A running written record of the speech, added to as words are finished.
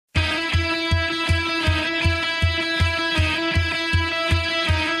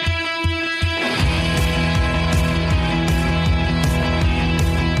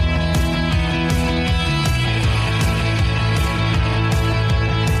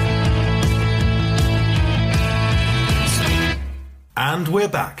And we're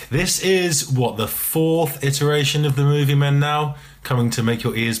back. This is, the fourth iteration of the Movie Men now, coming to make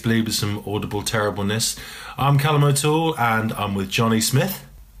your ears bleed with some audible terribleness. I'm Callum O'Toole, and I'm with Johnny Smith.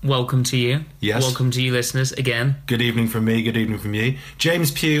 Welcome to you. Yes. Welcome to you, listeners, again. Good evening from me, good evening from you.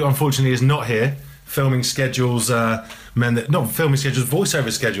 James Pugh, unfortunately, is not here. Voiceover schedules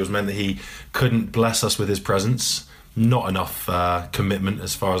meant that he couldn't bless us with his presence. Not enough commitment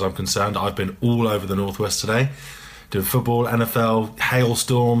as far as I'm concerned. I've been all over the Northwest today. Doing football, NFL,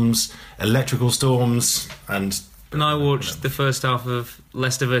 hailstorms, electrical storms, and I watched the first half of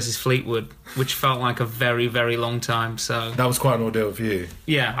Leicester versus Fleetwood, which felt like a very, very long time. So that was quite an ordeal for you.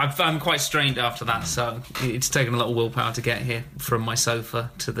 Yeah, I'm quite strained after that, so it's taken a lot of willpower to get here from my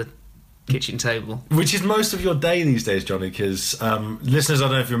sofa to the kitchen table. Which is most of your day these days, Johnny, because listeners, I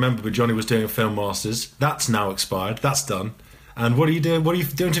don't know if you remember, but Johnny was doing a Film Masters. That's now expired. That's done. And what are you doing? What are you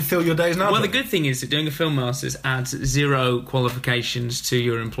doing to fill your days now? Well, the good thing is that doing a Film Masters adds 0 qualifications to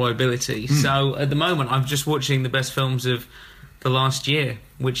your employability. So at the moment, I'm just watching the best films of the last year,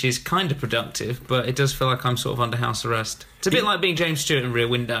 which is kind of productive, but it does feel like I'm sort of under house arrest. It's a bit like being James Stewart in Rear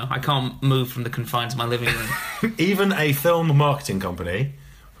Window. I can't move from the confines of my living room. Even a film marketing company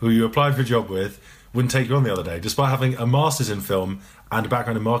who you applied for a job with wouldn't take you on the other day, despite having a master's in film and a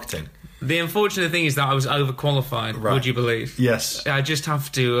background in marketing. The unfortunate thing is that I was overqualified, right. Would you believe? Yes. I just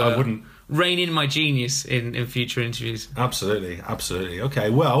have to I wouldn't rein in my genius in future interviews. Absolutely.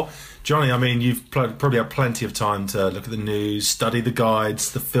 Okay, well, Johnny, I mean, you've probably had plenty of time to look at the news, study the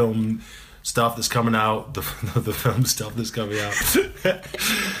guides, the film stuff that's coming out, the film stuff that's coming out.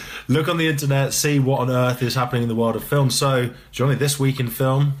 Look on the internet, see what on earth is happening in the world of film. So, Johnny, this week in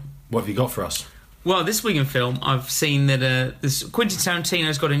film, what have you got for us? Well, this week in film, I've seen that Quentin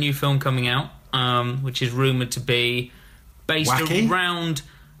Tarantino's got a new film coming out, which is rumoured to be based around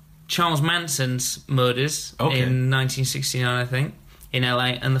Charles Manson's murders in 1969, I think, in LA.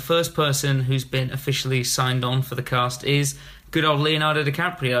 And the first person who's been officially signed on for the cast is good old Leonardo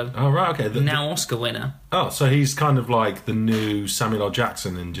DiCaprio. Oh, right, okay. Now Oscar winner. Oh, so he's kind of like the new Samuel L.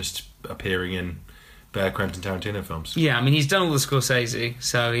 Jackson and just appearing in Quentin Tarantino films. Yeah, I mean, he's done all the Scorsese,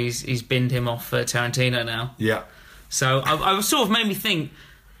 so he's binned him off Tarantino now. Yeah. So I sort of made me think...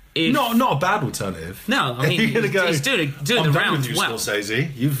 Not a bad alternative. No, I mean, he's doing the rounds well. Scorsese.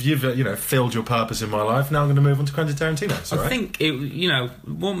 You've filled your purpose in my life. Now I'm going to move on to Quentin Tarantino. It's all right. I think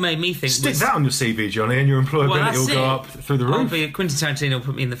what made me think Stick that on your CV, Johnny, and your employability will go up through the roof. Quentin Tarantino will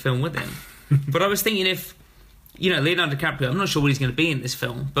put me in the film with him. But I was thinking if... Leonardo DiCaprio, I'm not sure what he's going to be in this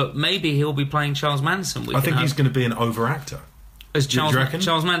film, but maybe he'll be playing Charles Manson. I think he's going to be an overactor. As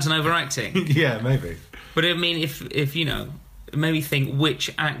Charles Manson overacting? Yeah, maybe. But I mean, if maybe think which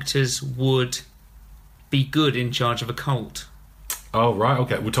actors would be good in charge of a cult. Oh, right,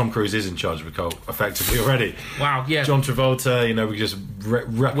 okay. Well, Tom Cruise is in charge of a cult, effectively, already. Wow, yeah. John Travolta, we just...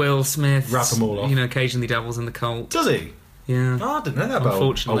 Will Smith. Wrap them all off. Occasionally dabbles in the cult. Does he? Yeah. Oh, I didn't know that about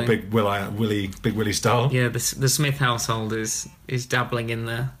Unfortunately. Big Willie style. Yeah, the Smith household is dabbling in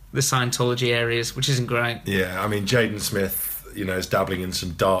the Scientology areas, which isn't great. Yeah, I mean, Jaden Smith, is dabbling in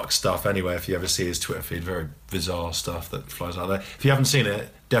some dark stuff anyway. If you ever see his Twitter feed, very bizarre stuff that flies out there. If you haven't seen it,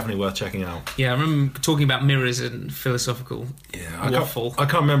 definitely worth checking out. Yeah, I remember talking about mirrors and philosophical waffle. I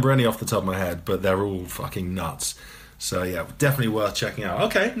can't remember any off the top of my head, but they're all fucking nuts. So yeah, definitely worth checking out.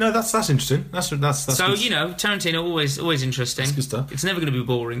 Okay, no, that's interesting. That's so good. Tarantino always interesting. That's good stuff. It's never going to be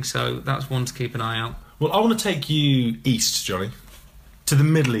boring, so that's one to keep an eye out. Well, I want to take you east, Johnny, to the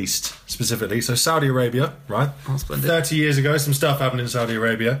Middle East specifically. So Saudi Arabia, right? Oh, splendid. 30 years ago, some stuff happened in Saudi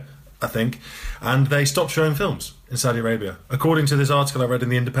Arabia, I think, and they stopped showing films in Saudi Arabia. According to this article I read in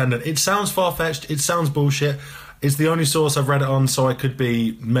The Independent, it sounds far-fetched. It sounds bullshit. It's the only source I've read it on, so I could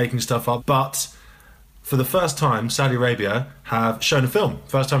be making stuff up, but for the first time, Saudi Arabia have shown a film.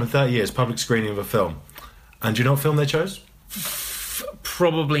 First time in 30 years, public screening of a film. And do you know what film they chose?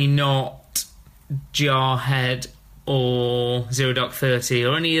 Probably not Jarhead or Zero Dark 30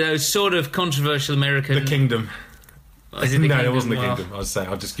 or any of those sort of controversial American... The Kingdom. Is it the Kingdom? It wasn't The Kingdom, I was saying.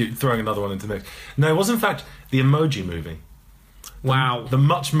 I'll just keep throwing another one into the mix. No, it was in fact the Emoji Movie. Wow. The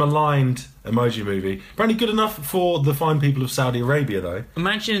much maligned Emoji Movie. Apparently good enough for the fine people of Saudi Arabia, though.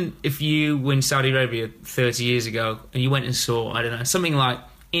 Imagine if you were in Saudi Arabia 30 years ago and you went and saw, I don't know, something like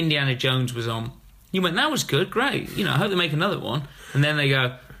Indiana Jones was on. You went, that was good, great. I hope they make another one. And then they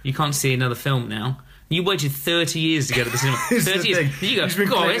go, you can't see another film now. You waited 30 years to go to the cinema. 30 years. You go,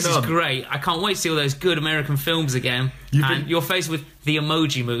 God, this is great. I can't wait to see all those good American films again. You're faced with the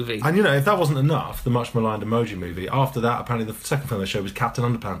Emoji Movie. And if that wasn't enough, the much maligned Emoji Movie, after that, apparently the second film they showed was Captain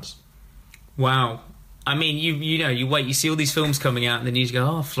Underpants. Wow. I mean, you wait, you see all these films coming out, and then you just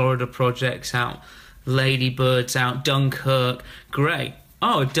go, Florida Project's out. Lady Bird's out, Dunkirk, great.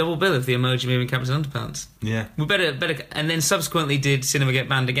 Oh, a double bill of the Emoji Movie Captain Underpants. Yeah. We better, and then subsequently did cinema get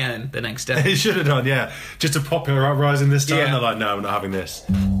banned again the next day. It should have done, yeah. Just a popular uprising this time. Yeah. They're like, no, we're not having this.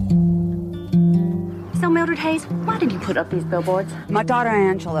 So, Mildred Hayes, why did you put up these billboards? My daughter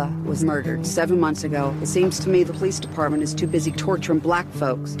Angela was murdered 7 months ago. It seems to me the police department is too busy torturing black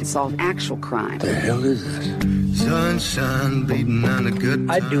folks to solve actual crime. The hell is this? Sunshine beating on a good time.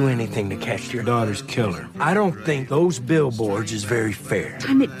 I'd do anything to catch your daughter's killer. I don't think those billboards is very fair. The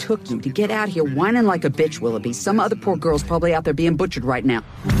time it took you to get out here whining like a bitch, Willoughby. Some other poor girl's probably out there being butchered right now.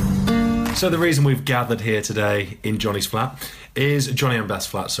 So the reason we've gathered here today in Johnny's flat is Johnny and Beth's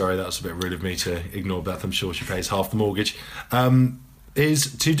flat. Sorry, that's a bit rude of me to ignore Beth. I'm sure she pays half the mortgage.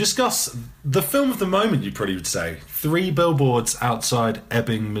 Is to discuss the film of the moment, you probably would say. 3 billboards outside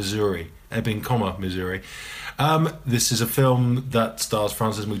Ebbing, Missouri. Ebbing, Missouri. This is a film that stars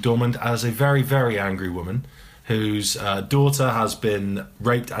Frances McDormand as a very, very angry woman whose daughter has been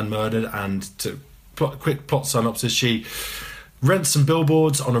raped and murdered. And to quick plot synopsis, she rents some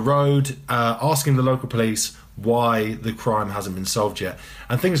billboards on a road, asking the local police why the crime hasn't been solved yet.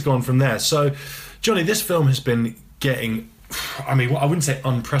 And things go on from there. So, Johnny, this film has been getting, I mean, I wouldn't say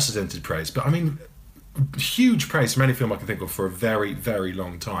unprecedented praise, but I mean, huge praise from any film I can think of for a very, very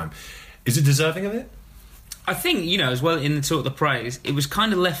long time. Is it deserving of it? I think, as well, in the sort of the praise, it was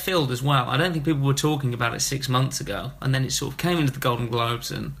kind of left field as well. I don't think people were talking about it 6 months ago, and then it sort of came into the Golden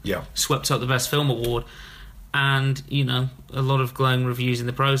Globes and swept up the Best Film Award, and, a lot of glowing reviews in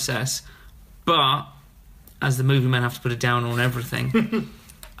the process. But, as the movie men have to put a down on everything,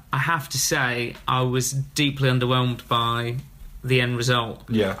 I have to say I was deeply underwhelmed by the end result.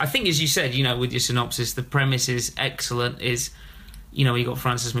 Yeah. I think, as you said, with your synopsis, the premise is excellent, you got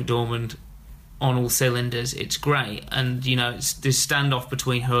Frances McDormand on all cylinders. It's great, and it's this standoff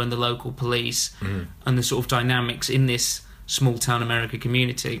between her and the local police, and the sort of dynamics in this small town America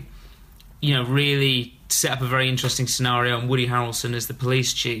community. Really set up a very interesting scenario, and Woody Harrelson as the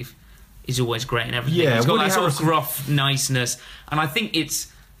police chief is always great and everything. Yeah, he's got Woody that sort of Harrelson, gruff niceness, and I think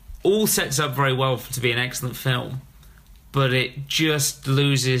it's all sets up very well to be an excellent film. But it just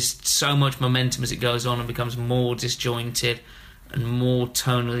loses so much momentum as it goes on and becomes more disjointed and more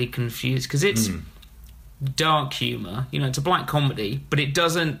tonally confused, because it's dark humour. It's a black comedy, but it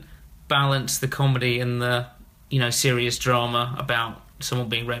doesn't balance the comedy and the serious drama about someone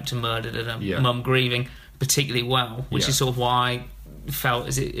being raped and murdered and a mum grieving particularly well, which is sort of why I felt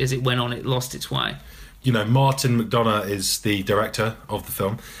as it went on, it lost its way. Martin McDonagh is the director of the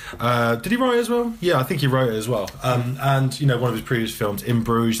film. Did he write it as well? Yeah, I think he wrote it as well. And, one of his previous films, In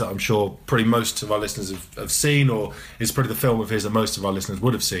Bruges, that I'm sure probably most of our listeners have seen, or is probably the film of his that most of our listeners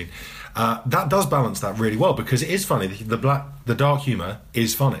would have seen. That does balance that really well, because it is funny. The dark humour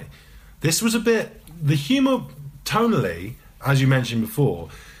is funny. This was a bit... The humour, tonally, as you mentioned before,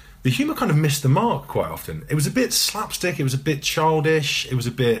 the humour kind of missed the mark quite often. It was a bit slapstick, it was a bit childish, it was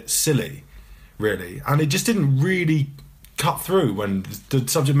a bit silly, really. And it just didn't really cut through when the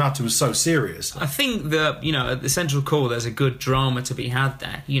subject matter was so serious. I think that, at the central core there's a good drama to be had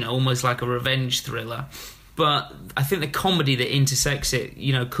there, almost like a revenge thriller. But I think the comedy that intersects it,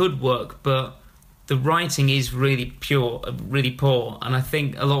 could work, but the writing is really really poor, and I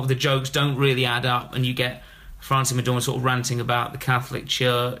think a lot of the jokes don't really add up, and you get Frances McDormand sort of ranting about the Catholic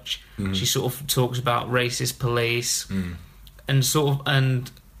Church. She sort of talks about racist police,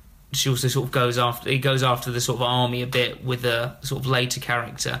 and she also sort of goes after the sort of army a bit with a sort of later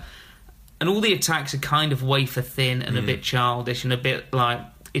character, and all the attacks are kind of wafer thin and a bit childish and a bit like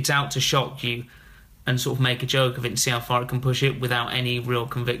it's out to shock you and sort of make a joke of it and see how far it can push it without any real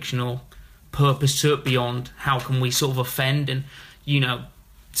conviction or purpose to it beyond how can we sort of offend, and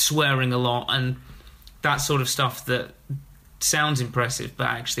swearing a lot and that sort of stuff that sounds impressive but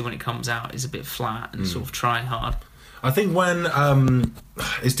actually when it comes out is a bit flat and sort of try hard. I think when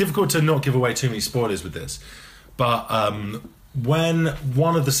it's difficult to not give away too many spoilers with this, but when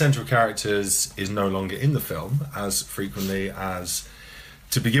one of the central characters is no longer in the film as frequently as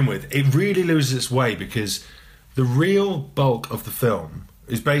to begin with, it really loses its way, because the real bulk of the film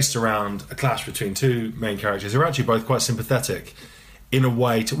is based around a clash between two main characters who are actually both quite sympathetic in a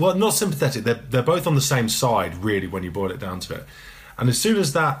way to... Well, not sympathetic, they're both on the same side, really, when you boil it down to it. And as soon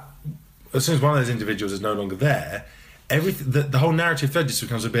as one of those individuals is no longer there, the whole narrative thread just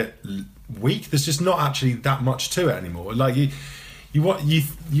becomes a bit weak. There's just not actually that much to it anymore. Like, you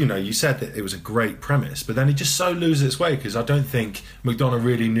said that it was a great premise, but then it just so loses its way, because I don't think McDonagh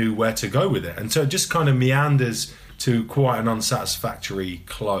really knew where to go with it. And so it just kind of meanders to quite an unsatisfactory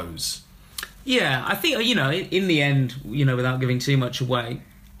close. Yeah, I think, in the end, without giving too much away,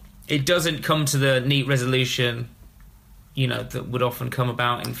 it doesn't come to the neat resolution, you know, that would often come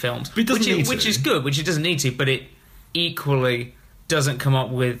about in films. But it doesn't need to. Which is good, which it doesn't need to, but it equally doesn't come up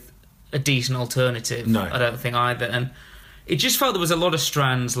with a decent alternative. No. I don't think either. And it just felt there was a lot of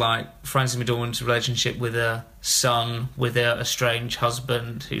strands, like Frances McDormand's relationship with her son, with her estranged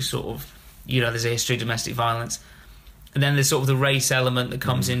husband, who sort of, you know, there's a history of domestic violence. And then there's sort of the race element that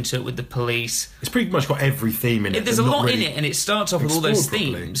comes into it with the police. It's pretty much got every theme in it. There's a lot in it, and it starts off with all those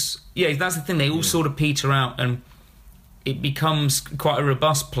properly. themes. Yeah, that's the thing. They all sort of peter out, and it becomes quite a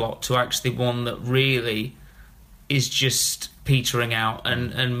robust plot to actually one that really is just petering out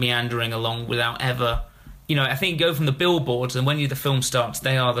and meandering along without ever... You know, I think you go from the billboards, and when the film starts,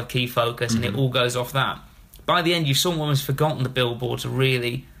 they are the key focus, and it all goes off that. By the end, you've sort of almost forgotten the billboards,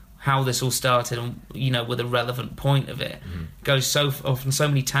 really how this all started, and, you know, with a relevant point of it. It goes so off on so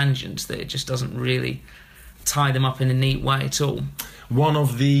many tangents that it just doesn't really tie them up in a neat way at all. One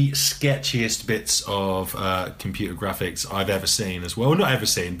of the sketchiest bits of computer graphics I've ever seen as well. Not ever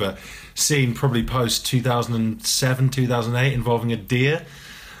seen, but seen probably post 2007, 2008, involving a deer.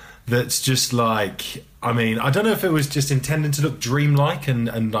 That's just like... I mean, I don't know if it was just intended to look dreamlike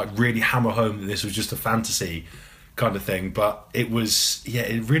and like really hammer home that this was just a fantasy kind of thing, but it was... Yeah,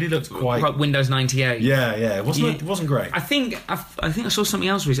 it really looked quite... Like Windows 98. Yeah, it wasn't great. I think I saw something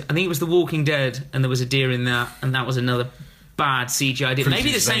else recently. I think it was The Walking Dead, and there was a deer in that, and that was another bad CGI deer.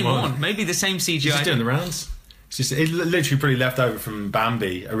 Maybe the same one. Maybe the same CGI. It's just doing the rounds. It literally pretty left over from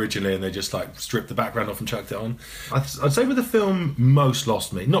Bambi originally, and they just like stripped the background off and chucked it on. I'd say with the film not most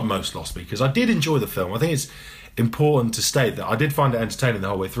lost me, because I did enjoy the film. I think it's important to state that I did find it entertaining the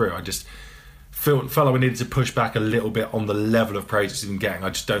whole way through. I just felt like we needed to push back a little bit on the level of praise it's been getting. I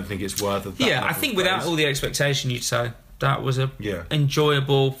just don't think it's worth it. Yeah, I think without all the expectation, you'd say that was a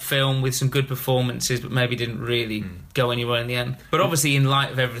enjoyable film with some good performances, but maybe didn't really go anywhere in the end. But obviously, in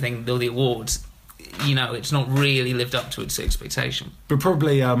light of everything, all the awards, you know, it's not really lived up to its expectation. But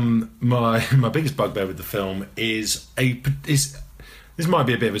probably my biggest bugbear with the film is this might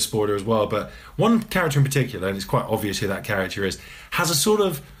be a bit of a spoiler as well, but one character in particular, and it's quite obvious who that character is, has a sort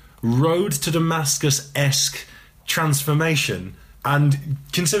of Road to Damascus-esque transformation, and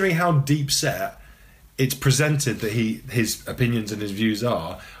considering how deep set it's presented that his opinions and his views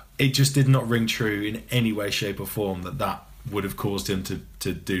are, it just did not ring true in any way, shape or form that would have caused him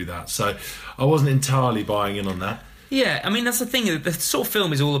to do that. So I wasn't entirely buying in on that. Yeah, I mean, that's the thing. The sort of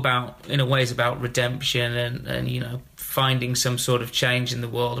film is all about, in a way, is about redemption and you know, finding some sort of change in the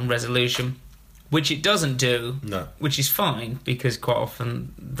world and resolution, which it doesn't do, no. Which is fine, because quite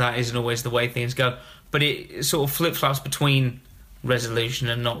often that isn't always the way things go. But it sort of flip-flops between resolution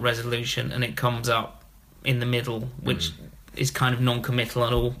and not resolution, and it comes up in the middle, which is kind of non-committal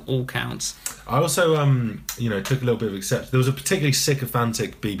on all counts. I also, took a little bit of exception. There was a particularly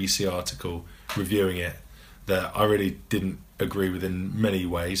sycophantic BBC article reviewing it that I really didn't agree with in many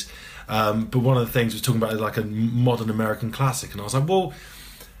ways. But one of the things was talking about it like a modern American classic, and I was like, well,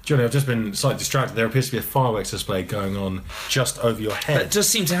 Johnny, I've just been slightly distracted. There appears to be a fireworks display going on just over your head. That does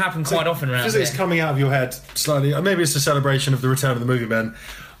seem to happen quite often around here. Physics coming out of your head slightly. Maybe it's a celebration of the return of the movie men.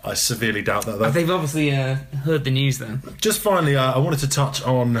 I severely doubt that, though. They've obviously heard the news then. Just finally, I wanted to touch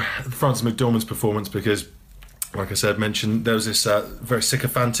on Frances McDormand's performance because, like I said, there was this very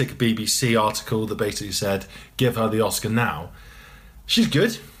sycophantic BBC article that basically said, give her the Oscar now. She's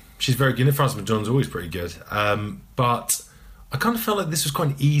good. She's very good. Frances McDormand's always pretty good. But I kind of felt like this was quite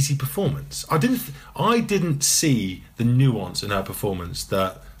an easy performance. I didn't see the nuance in her performance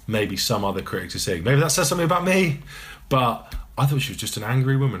that maybe some other critics are seeing. Maybe that says something about me, but I thought she was just an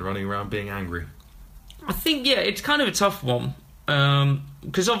angry woman running around being angry. I think, it's kind of a tough one.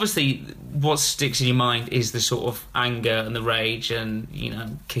 Because obviously what sticks in your mind is the sort of anger and the rage and,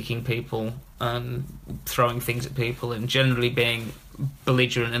 kicking people and throwing things at people and generally being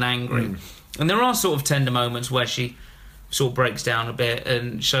belligerent and angry. And there are sort of tender moments where she sort of breaks down a bit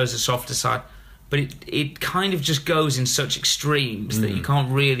and shows a softer side. But it kind of just goes in such extremes that you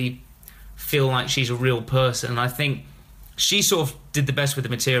can't really feel like she's a real person. And I think she sort of did the best with the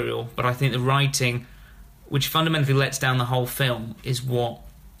material, but I think the writing, which fundamentally lets down the whole film, is what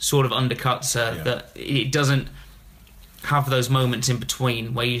sort of undercuts her. Yeah. That it doesn't have those moments in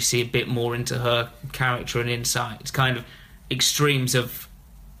between where you see a bit more into her character and insight. It's kind of extremes of,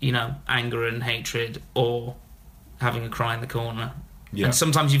 anger and hatred or having a cry in the corner. Yeah. And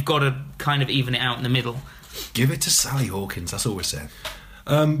sometimes you've got to kind of even it out in the middle. Give it to Sally Hawkins, that's all we're saying.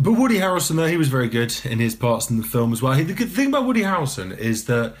 But Woody Harrelson, though, he was very good in his parts in the film as well. The good thing about Woody Harrelson is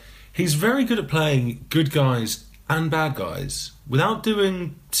that he's very good at playing good guys and bad guys without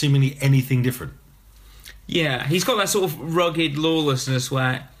doing seemingly anything different. Yeah, he's got that sort of rugged lawlessness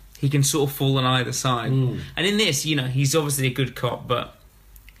where he can sort of fall on either side. And in this, you know, he's obviously a good cop, but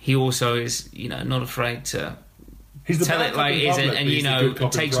he also is, you know, not afraid to tell it like it is, and you know,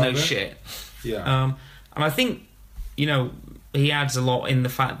 takes no shit. Yeah. And I think, you know, he adds a lot in the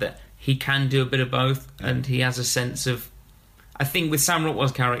fact that he can do a bit of both, and he has a sense of. I think with Sam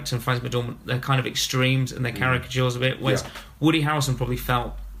Rockwell's character and Frances McDormand, they're kind of extremes and they're caricatures a bit. Whereas Woody Harrelson probably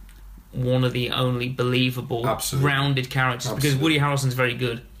felt one of the only believable, rounded characters, because Woody Harrelson's very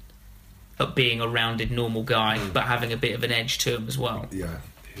good at being a rounded, normal guy, but having a bit of an edge to him as well. Yeah,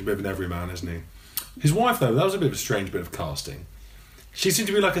 he's a bit of an everyman, isn't he? His wife, though, that was a bit of a strange bit of casting. She seemed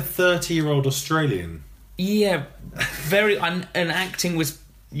to be like a 30-year-old Australian. Yeah, very. And acting was,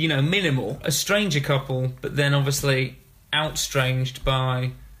 you know, minimal. A stranger couple, but then obviously outstranged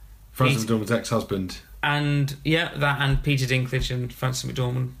by Frances McDormand's ex-husband. And and Peter Dinklage and Frances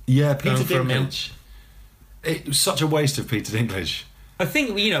McDormand. Yeah, Peter Dinklage. It was such a waste of Peter Dinklage. I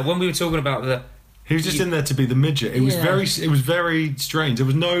think, you know, when we were talking about he was just in there to be the midget. It was very strange. There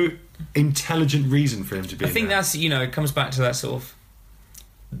was no intelligent reason for him to be. I think that's, you know, it comes back to that sort of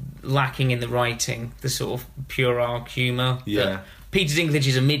lacking in the writing, the sort of puerile humour. Yeah. Peter Dinklage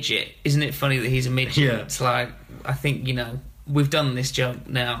is a midget. Isn't it funny that he's a midget? Yeah. It's like, I think, you know, we've done this joke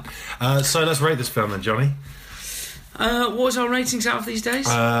now. So let's rate this film then, Johnny. What was our ratings out of these days?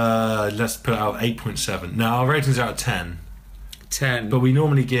 Let's put it out 8.7. No, our ratings are out of 10. 10. But we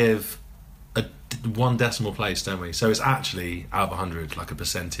normally give one decimal place, don't we? So it's actually out of 100, like a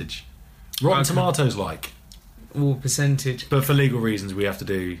percentage. Rotten Tomatoes like. Or percentage. But for legal reasons, we have to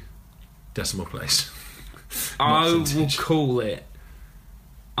do decimal place. I will call it.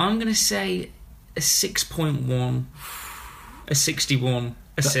 I'm going to say a 6.1, a 61,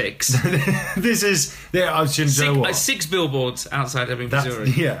 a 6. This is... Yeah, I shouldn't know what. 6 billboards outside Ebbing, Missouri.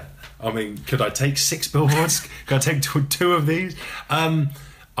 Yeah. I mean, could I take 6 billboards? Could I take two of these?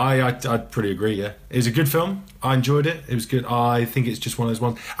 I'd pretty agree, yeah. It was a good film. I enjoyed it. It was good. I think it's just one of those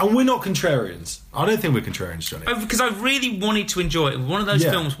ones. And we're not contrarians. I don't think we're contrarians, Johnny. Because I really wanted to enjoy it. One of those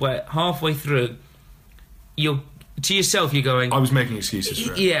films where halfway through, you're going... I was making excuses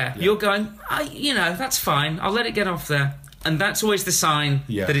for it. Yeah. You're going, you know, that's fine. I'll let it get off there. And that's always the sign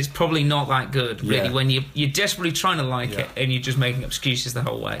that it's probably not that good, really, when you're desperately trying to like it and you're just making excuses the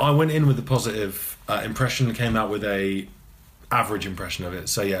whole way. I went in with a positive impression and came out with a average impression of it.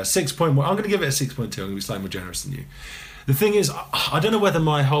 So, 6.1. I'm going to give it a 6.2. I'm going to be slightly more generous than you. The thing is, I don't know whether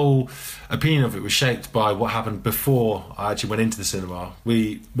my whole opinion of it was shaped by what happened before I actually went into the cinema.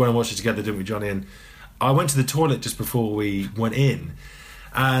 We went and watched it together, didn't we, Johnny? And I went to the toilet just before we went in.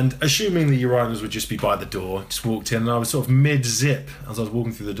 And assuming the urinals would just be by the door, just walked in, and I was sort of mid-zip as I was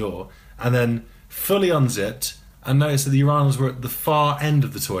walking through the door, and then fully unzipped and noticed that the urinals were at the far end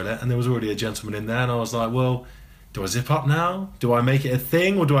of the toilet, and there was already a gentleman in there, and I was like, well, do I zip up now? Do I make it a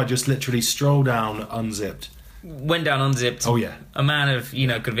thing, or do I just literally stroll down unzipped? Went down unzipped. Oh, yeah. A man of, you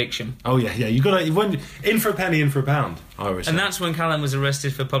know, conviction. Oh, yeah. You went in for a penny, in for a pound, I always say. And that's when Callum was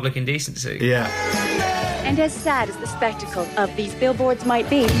arrested for public indecency. Yeah. And as sad as the spectacle of these billboards might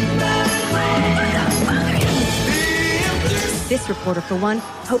be, this reporter, for one,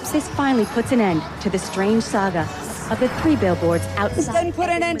 hopes this finally puts an end to the strange saga of the 3 billboards outside. This doesn't put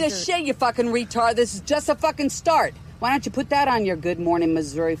an end to shit, you fucking retard. This is just a fucking start. Why don't you put that on your Good Morning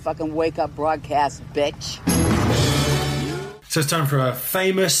Missouri fucking wake-up broadcast, bitch? So it's time for a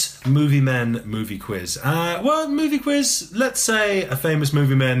famous movie men movie quiz. Movie quiz, let's say a famous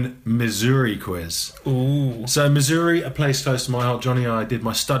movie men Missouri quiz. Ooh. So Missouri, a place close to my heart, Johnny. I did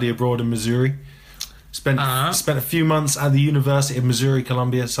my study abroad in Missouri. Spent a few months at the University of Missouri,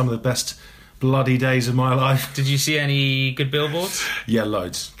 Columbia. Some of the best bloody days of my life. Did you see any good billboards? Yeah,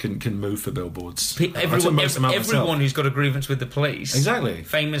 loads. Couldn't move for billboards. Everyone who's got a grievance with the police, exactly,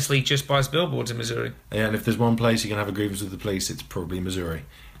 famously just buys billboards in Missouri. Yeah, and if there's one place you can have a grievance with the police, it's probably Missouri.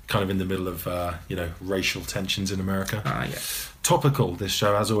 Kind of in the middle of racial tensions in America. Yeah. Topical, this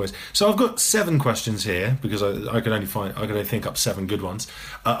show, as always. So I've got 7 questions here because I could only think up 7 good ones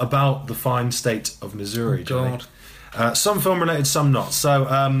about the fine state of Missouri. God. Some film related, some not. So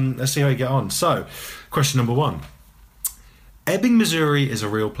let's see how you get on. So, question number 1. Ebbing, Missouri is a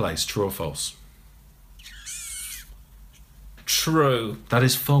real place, true or false? True. That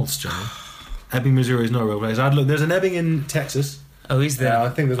is false, John. Ebbing, Missouri is not a real place. I'd look. There's an Ebbing in Texas. Oh, is there? Yeah, I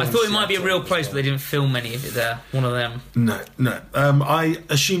think there's one I thought in it might be a real place, but they didn't film any of it there. One of them. No. I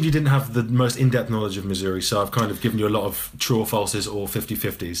assumed you didn't have the most in-depth knowledge of Missouri, so I've kind of given you a lot of true or falses or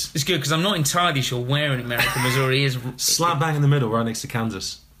 50-50s. It's good because I'm not entirely sure where in America Missouri is. Slap bang in the middle, right next to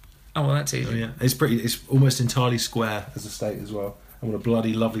Kansas. Oh, well, that's easy. Oh, yeah, it's almost entirely square as a state as well. And what a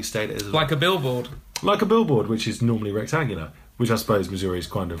bloody lovely state it is. Like a billboard. Like a billboard, which is normally rectangular. which I suppose Missouri is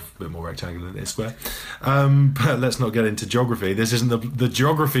kind of a bit more rectangular than it is square. But let's not get into geography. This isn't the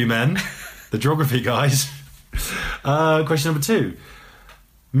geography men, the geography guys. Question number 2.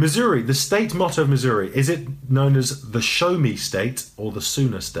 Missouri, the state motto of Missouri, is it known as the Show Me State or the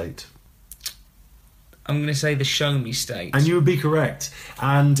Sooner State? I'm going to say the Show Me State. And you would be correct.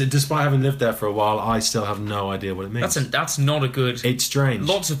 And despite having lived there for a while, I still have no idea what it means. That's not a good... It's strange.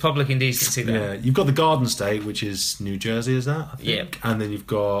 Lots of public indecency there. Yeah, you've got the Garden State, which is New Jersey, is that? I think? Yep. And then you've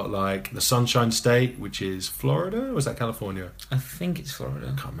got, like, the Sunshine State, which is Florida, or is that California? I think it's Florida.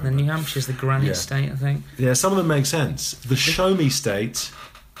 Can't remember. Then New Hampshire's the Granite State, I think. Yeah, some of them make sense. The Show Me State,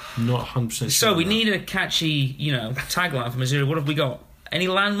 not 100% sure. So we need a catchy, tagline for Missouri. What have we got? Any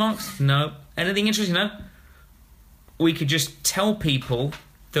landmarks? No. Anything interesting? No. We could just tell people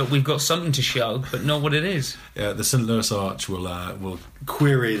that we've got something to show, but not what it is. Yeah, the St. Louis Arch will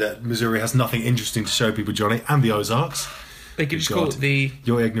query that Missouri has nothing interesting to show people, Johnny, and the Ozarks. They could just call it the...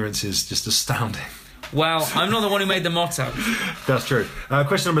 Your ignorance is just astounding. Well, I'm not the one who made the motto. That's true.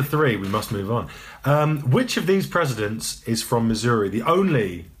 Question number 3, we must move on. Which of these presidents is from Missouri? The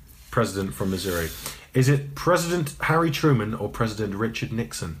only president from Missouri. Is it President Harry Truman or President Richard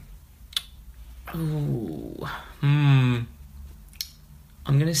Nixon? Ooh. I'm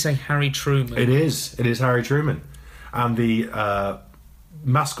going to say Harry Truman. It is Harry Truman. And the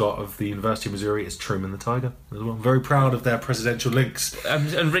mascot of the University of Missouri is Truman the Tiger as well. I'm very proud of their presidential links.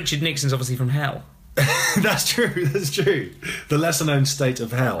 And Richard Nixon's obviously from hell. That's true. The lesser-known state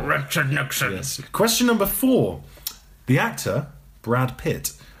of hell. Richard Nixon. Yes. Question number 4. The actor, Brad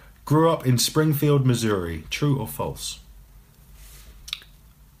Pitt, grew up in Springfield, Missouri. True or false?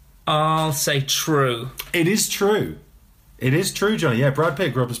 I'll say true. It is true. It is true, Johnny. Yeah, Brad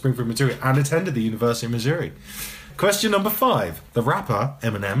Pitt grew up in Springfield, Missouri and attended the University of Missouri. Question number 5. The rapper,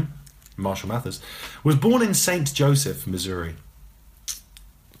 Eminem, Marshall Mathers, was born in St. Joseph, Missouri.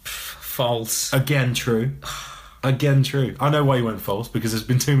 False. Again, true. Again, true. I know why you went false, because there's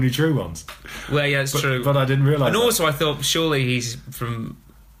been too many true ones. Well, yeah, it's true. But I didn't realise And that. also I thought, surely he's from...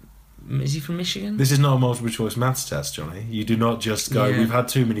 Is he from Michigan? This is not a multiple choice maths test, Johnny. You do not just go, we've had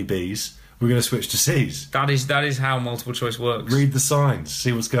too many B's, we're going to switch to C's. That is how multiple choice works. Read the signs,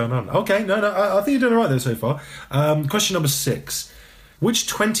 see what's going on. Okay, no, I think you're doing all right there so far. Question number 6. Which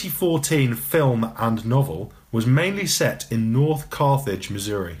 2014 film and novel was mainly set in North Carthage,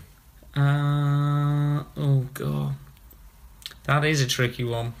 Missouri? Oh, God. That is a tricky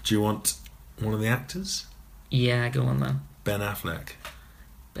one. Do you want one of the actors? Yeah, go on then. Ben Affleck.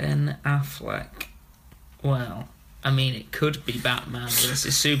 Ben Affleck. Well, I mean, it could be Batman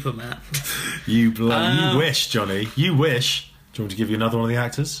versus Superman. You wish, Johnny. You wish. Do you want me to give you another one of the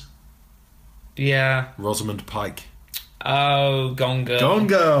actors? Yeah. Rosamund Pike. Oh, Gone Girl. Gone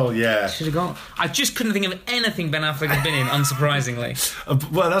Girl, yeah. Should have gone. I just couldn't think of anything Ben Affleck had been in, unsurprisingly.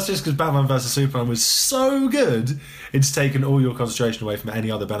 Well, that's just because Batman vs Superman was so good, it's taken all your concentration away from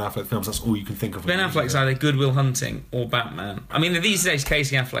any other Ben Affleck films. That's all you can think of. Ben Affleck's either Good Will Hunting or Batman. I mean, these days,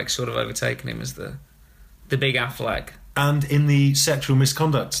 Casey Affleck's sort of overtaken him as the big Affleck. And in the sexual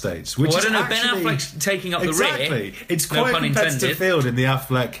misconduct states, which I don't know. Ben Affleck's taking up the rear. Exactly. It's quite No a competitive intended. field in the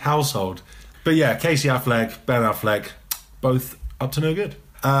Affleck household. But yeah, Casey Affleck, Ben Affleck, both up to no good.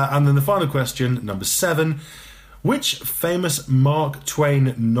 And then the final question, number 7. Which famous Mark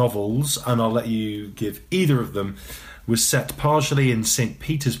Twain novels, and I'll let you give either of them, was set partially in St.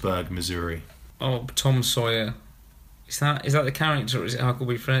 Petersburg, Missouri? Oh, Tom Sawyer. Is that the character or is it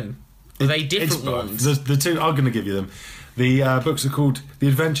Huckleberry Finn? Are they different ones? The two, I'm going to give you them. The books are called The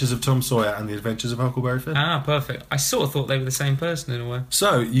Adventures of Tom Sawyer and The Adventures of Huckleberry Finn. Ah, perfect. I sort of thought they were the same person in a way.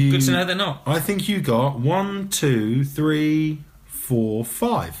 So you... Good to know they're not. I think you got 1, 2, 3, 4,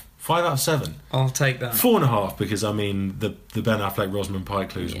 5. 5 out of 7. I'll take that. 4.5 because, I mean, the Ben Affleck, Rosamund Pike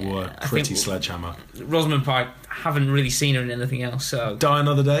clues were pretty sledgehammer. Rosamund Pike, haven't really seen her in anything else, so... Die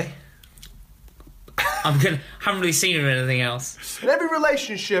Another Day? haven't really seen her in anything else. In every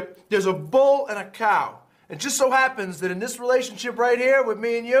relationship, there's a bull and a cow. It just so happens that in this relationship right here with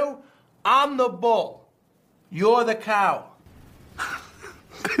me and you, I'm the bull. You're the cow.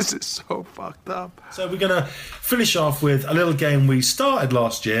 This is so fucked up. So we're going to finish off with a little game we started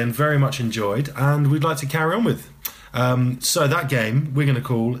last year and very much enjoyed, and we'd like to carry on with. So that game we're going to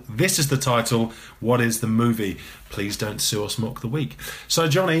call This Is the Title, What Is the Movie? Please don't sue us mock the week. So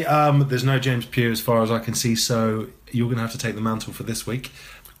Johnny, there's no James Pugh as far as I can see, so you're going to have to take the mantle for this week.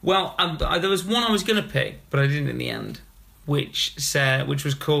 Well, there was one I was going to pick, but I didn't in the end, which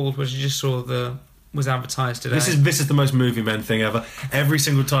was called, which I just saw was advertised today. This is the most movie men thing ever. Every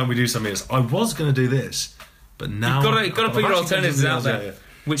single time we do something else, I was going to do this, but now you've got to put your alternatives out there.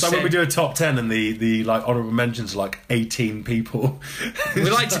 Which So when said- we do a top 10 and the like honourable mentions are like 18 people. We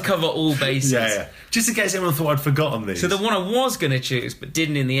like to cover all bases. Yeah. Just in case anyone thought I'd forgotten these. So the one I was going to choose, but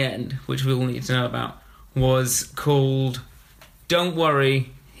didn't in the end, which we all need to know about, was called Don't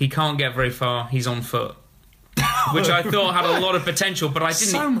Worry, He Can't Get Very Far, He's on Foot. Which I thought had a lot of potential, but I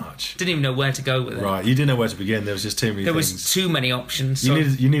didn't even know where to go with it. Right, you didn't know where to begin. There was just too many There things. was too many options. You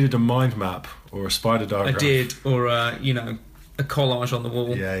So needed a mind map or a spider diagram. I did, or a collage on the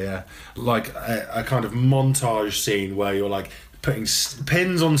wall. Yeah. Like a kind of montage scene where you're like putting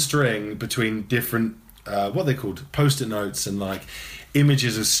pins on string between different, what are they called? Post-it notes and like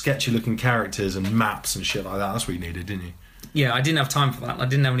images of sketchy looking characters and maps and shit like that. That's what you needed, didn't you? Yeah, I didn't have time for that. I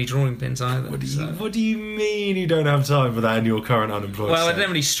didn't have any drawing pins either. What do you mean you don't have time for that in your current unemployed Well, I state? didn't have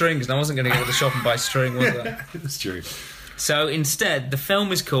any strings, and I wasn't going to go to the shop and buy string, was I? That's true. So instead, the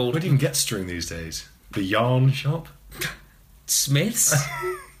film is called Where do you even get string these days? The yarn shop? Smith's.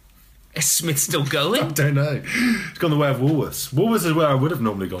 Is Smith still I going? don't know. It's gone the way of Woolworths. Woolworths is where I would have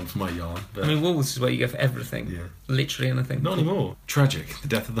normally gone for my yarn. But I mean, Woolworths is where you go for everything. Yeah. Literally anything. not anymore. Tragic. The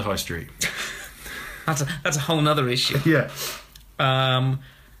death of the high street. That's a whole nother issue. Yeah.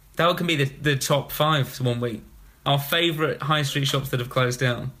 That can be the top 5 one week. Our favourite high street shops that have closed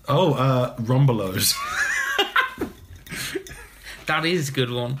down. Oh, Rumbelows. That is a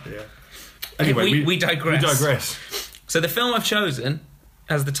good one. Yeah. Anyway, we digress. We digress. So the film I've chosen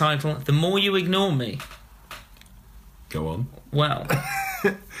has the title "The More You Ignore Me." Go on. Well,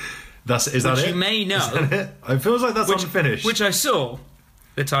 Is that which it? you may know, Is that it? It feels like that's unfinished. which I saw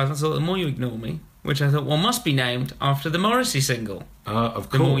the title. I thought, "The More You Ignore Me," which I thought, well, must be named after the Morrissey single. Of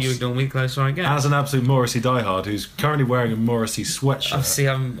The course. more you ignore me, the closer I get. As an absolute Morrissey diehard who's currently wearing a Morrissey sweatshirt. See,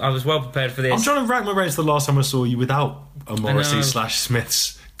 I was well prepared for this. I'm trying to rack my brains the last time I saw you without a know.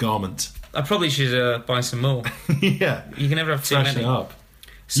 Morrissey/Smith's garment. I probably should buy some more. Yeah. You can never have too Fresh many. it up.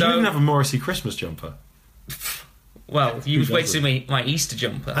 So, You even have a Morrissey Christmas jumper. well, you Who wait to see doesn't? my Easter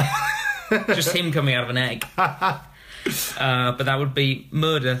jumper. Just him coming out of an egg. But that would be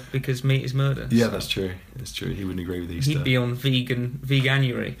murder because meat is murder. Yeah, So that's true. It's true. He wouldn't agree with Easter. he'd be on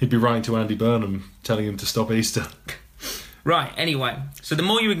veganuary. He'd be writing to Andy Burnham telling him to stop Easter. Right, anyway. So the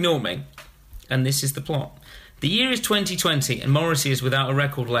more you ignore me, and this is the plot. The year is 2020 and Morrissey is without a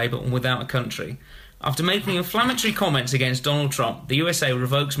record label and without a country. After making inflammatory comments against Donald Trump, the USA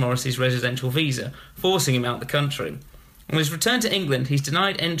revokes Morrissey's residential visa, forcing him out the country. On his return to England, he's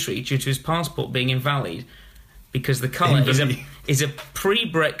denied entry due to his passport being invalid because the colour is a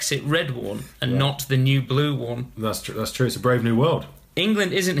pre-Brexit red one and not the new blue one. That's true. That's true. It's a brave new world.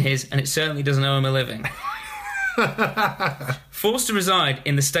 England isn't his, and it certainly doesn't owe him a living. Forced to reside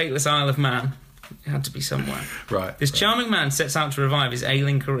in the stateless Isle of Man, it had to be somewhere. Right. This right. charming man sets out to revive his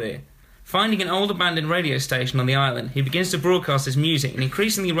ailing career. Finding an old abandoned radio station on the island, he begins to broadcast his music and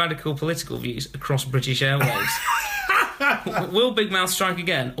increasingly radical political views across British airwaves. Will Big Mouth strike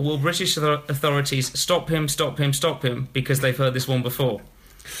again, or will British authorities stop him because they've heard this one before?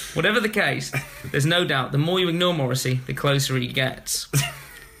 Whatever the case, there's no doubt the more you ignore Morrissey, the closer he gets.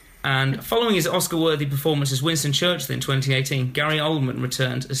 And following his Oscar-worthy performance as Winston Churchill in 2018, Gary Oldman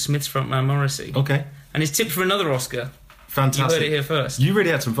returned as Smith's frontman Morrissey. Okay. And his tip for another Oscar. Fantastic. You heard it here first. You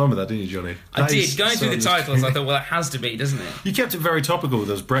really had some fun with that, didn't you, Johnny? I That did. is Going through the so- titles, I thought, well, it has to be, doesn't it? You kept it very topical.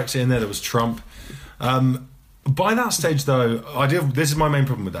 There was Brexit in there. There was Trump. By that stage, though, this is my main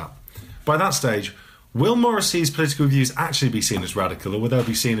problem with that. By that stage, will Morrissey's political views actually be seen as radical, or will they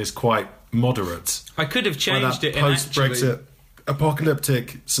be seen as quite moderate? I could have By changed that it and actually... post-Brexit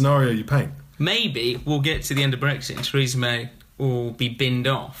apocalyptic scenario you paint. Maybe we'll get to the end of Brexit and Theresa May will be binned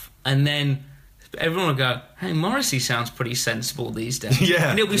off. And then everyone will go, hey, Morrissey sounds pretty sensible these days. Yeah,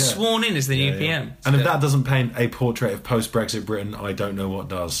 And he'll be yeah. sworn in as the new PM. And if So, that doesn't paint a portrait of post-Brexit Britain, I don't know what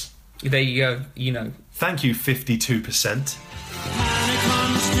does. there you go, you know. Thank you, 52%. Panic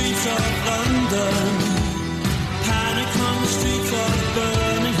on the streets of London, panic on the streets of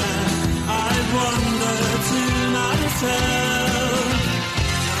Birmingham. I wonder to myself,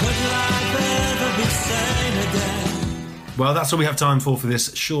 could life ever be sane again? Well, that's all we have time for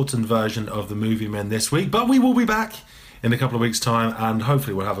this shortened version of the Movie Men this week. But we will be back in a couple of weeks' time, and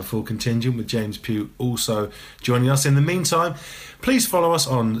hopefully we'll have a full contingent with James Pugh also joining us. In the meantime, please follow us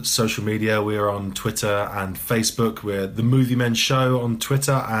on social media. We are on Twitter and Facebook. We're The Movie Men Show on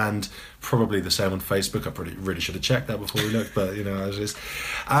Twitter and probably the same on Facebook. I probably really should have checked that before we looked, but you know, as it is.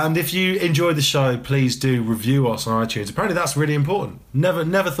 And if you enjoyed the show, please do review us on iTunes. Apparently that's really important. Never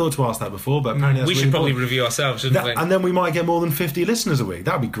thought to ask that before, but apparently that's We really should probably important. review ourselves, shouldn't we? And then we might get more than 50 listeners a week.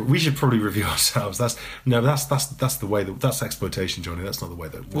 That'd be great. We should probably review ourselves. That's the way that's exploitation, Johnny. That's not the way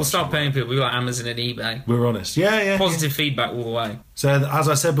that We'll start paying people. We're like Amazon and eBay. We're honest. Yeah. Positive feedback all the way. So, as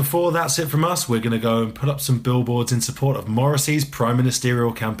I said before, that's it from us. We're going to go and put up some billboards in support of Morrissey's prime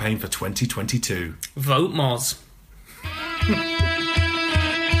ministerial campaign for 2022. Vote Moz.